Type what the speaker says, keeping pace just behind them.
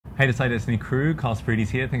Hey Decide Destiny crew, Carl Sprides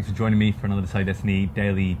here. Thanks for joining me for another Decide Destiny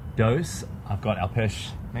Daily Dose. I've got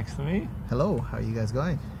Alpesh next to me. Hello, how are you guys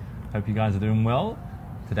going? Hope you guys are doing well.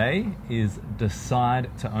 Today is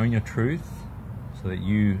decide to own your truth so that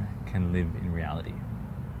you can live in reality.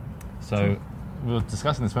 So we were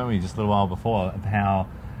discussing this, weren't we, just a little while before, of how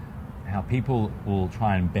people will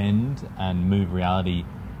try and bend and move reality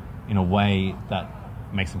in a way that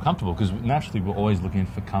makes them comfortable, because naturally we're always looking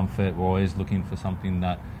for comfort, we're always looking for something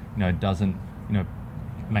that doesn't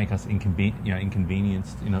make us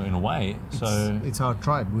inconvenienced in a way. So it's our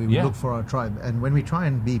tribe. We look for our tribe, and when we try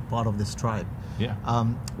and be part of this tribe,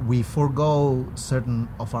 we forego certain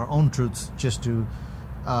of our own truths just to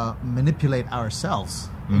manipulate ourselves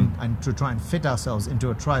and to try and fit ourselves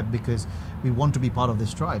into a tribe, because we want to be part of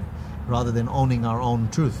this tribe rather than owning our own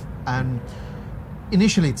truth. And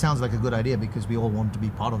initially it sounds like a good idea, because we all want to be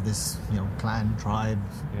part of this clan, tribe,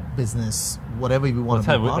 business, whatever we want to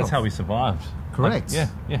be part of. That's how we survived. Correct.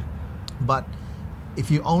 Yeah. But if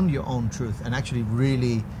you own your own truth and actually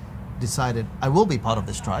really decided, I will be part of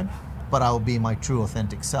this tribe, but I will be my true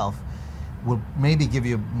authentic self, will maybe give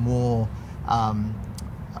you more,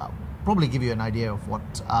 probably give you an idea of what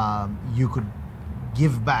you could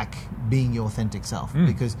give back being your authentic self.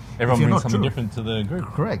 Because everyone brings something different to the group.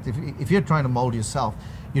 Correct. If you're trying to mold yourself,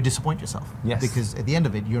 you disappoint yourself. Yes. Because at the end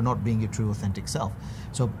of it, you're not being your true authentic self.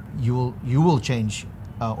 So you will change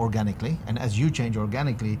organically, and as you change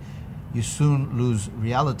organically, you soon lose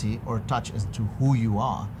reality or touch as to who you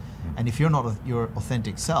are. And if you're not your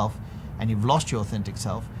authentic self, and you've lost your authentic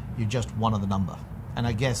self, you're just one of the number. And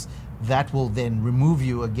I guess that will then remove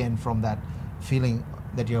you again from that feeling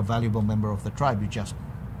that you're a valuable member of the tribe. You're just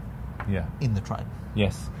in the tribe.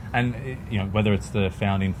 Yes. And whether it's the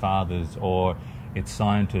founding fathers or it's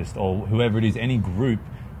scientists or whoever it is, any group,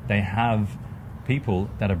 they have people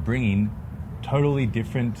that are bringing totally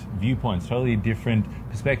different viewpoints, totally different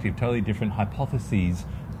perspective, totally different hypotheses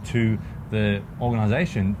to the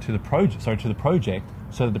organization, to the project,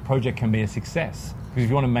 so that the project can be a success. Because if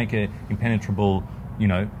you want to make it impenetrable,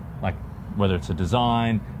 like whether it's a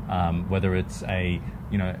design, whether it's a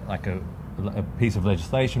piece of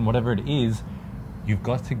legislation, whatever it is, you've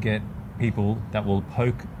got to get people that will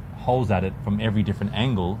poke holes at it from every different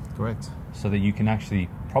angle. Correct. So that you can actually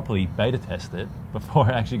properly beta test it before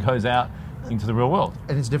it actually goes out into the real world.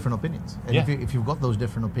 And it's different opinions. And if you've got those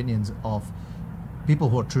different opinions of people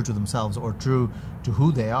who are true to themselves or true to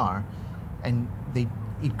who they are, and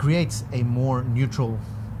it creates a more neutral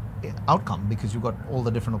outcome, because you've got all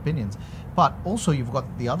the different opinions. But also you've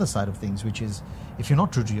got the other side of things, which is if you're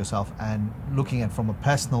not true to yourself and looking at from a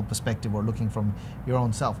personal perspective or looking from your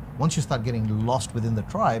own self, once you start getting lost within the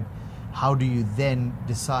tribe, how do you then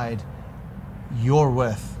decide your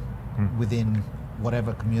worth within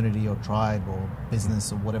whatever community or tribe or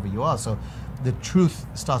business or whatever you are? So the truth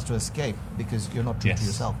starts to escape because you're not true to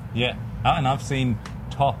yourself. Yeah, and I've seen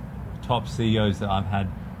top CEOs that I've had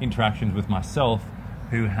interactions with myself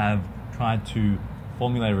who have tried to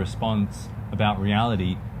formulate a response about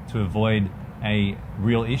reality to avoid a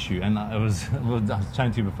real issue. And I was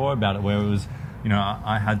chatting to you before about it, where it was,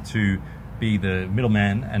 I had to be the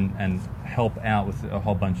middleman and help out with a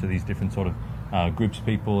whole bunch of these different sort of groups of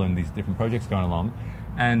people and these different projects going along,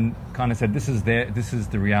 and kind of said this is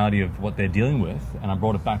the reality of what they're dealing with. And I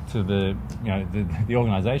brought it back to the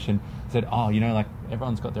organization, said, like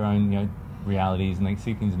everyone's got their own realities and they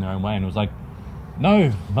see things in their own way, and it was like,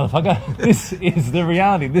 no, motherfucker, this is the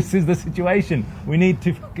reality. This is the situation. We need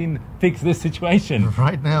to fucking fix this situation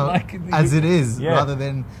right now, as it is, rather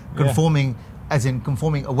than conforming, as in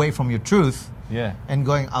conforming away from your truth. And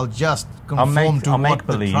going, I'll just conform to what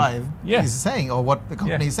the tribe is saying or what the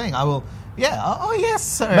company is saying. I will, oh yes,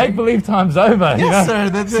 sir. Make believe time's over. Yes, sir.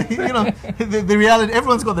 The reality.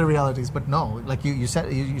 Everyone's got their realities, but no. Like you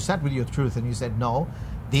sat with your truth and you said, no,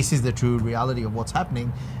 this is the true reality of what's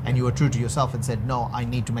happening, and you were true to yourself and said, no, I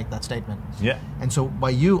need to make that statement. And so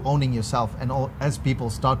by you owning yourself, and as people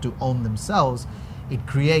start to own themselves, it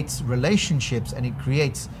creates relationships, and it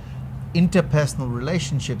creates interpersonal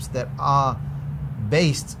relationships that are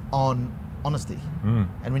based on honesty.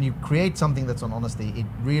 And when you create something that's on honesty, it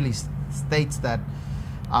really states that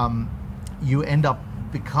you end up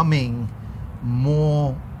becoming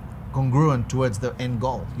more congruent towards the end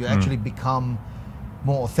goal. You actually become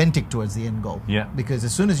more authentic towards the end goal. Because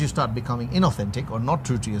as soon as you start becoming inauthentic or not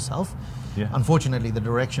true to yourself, unfortunately the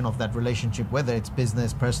direction of that relationship, whether it's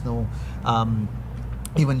business, personal,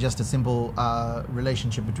 even just a simple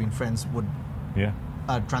relationship between friends, would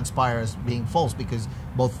transpire as being false, because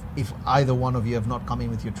if either one of you have not come in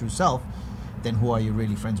with your true self, then who are you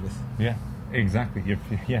really friends with? Exactly.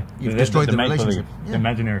 You've destroyed the make-believe, relationship. the Yeah.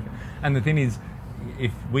 imaginary. And the thing is,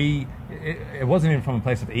 if it wasn't even from a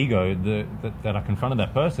place of ego that I confronted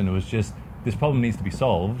that person. It was just, this problem needs to be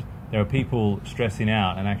solved. There are people stressing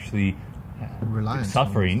out and actually Reliance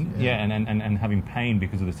suffering, almost, yeah. and having pain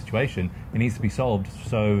because of the situation. It needs to be solved.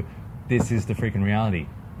 So this is the freaking reality.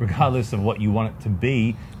 Regardless of what you want it to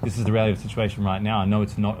be, this is the reality of the situation right now. I know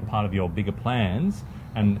it's not a part of your bigger plans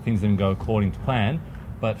and things didn't go according to plan,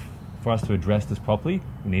 but for us to address this properly,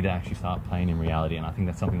 we need to actually start playing in reality, and I think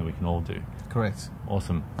that's something that we can all do. Correct.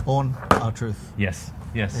 Awesome. Own our truth. Yes.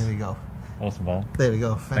 There we go. Awesome, Vol. There we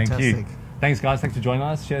go. Fantastic. Thank you. Thanks, guys. Thanks for joining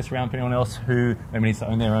us. Share this around for anyone else who maybe needs to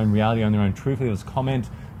own their own reality, own their own truth. Leave us a comment.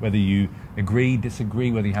 Whether you agree,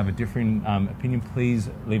 disagree, whether you have a different opinion, please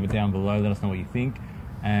leave it down below. Let us know what you think.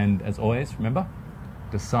 And as always, remember,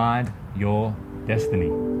 decide your destiny.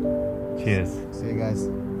 Cheers. See you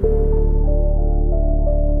guys.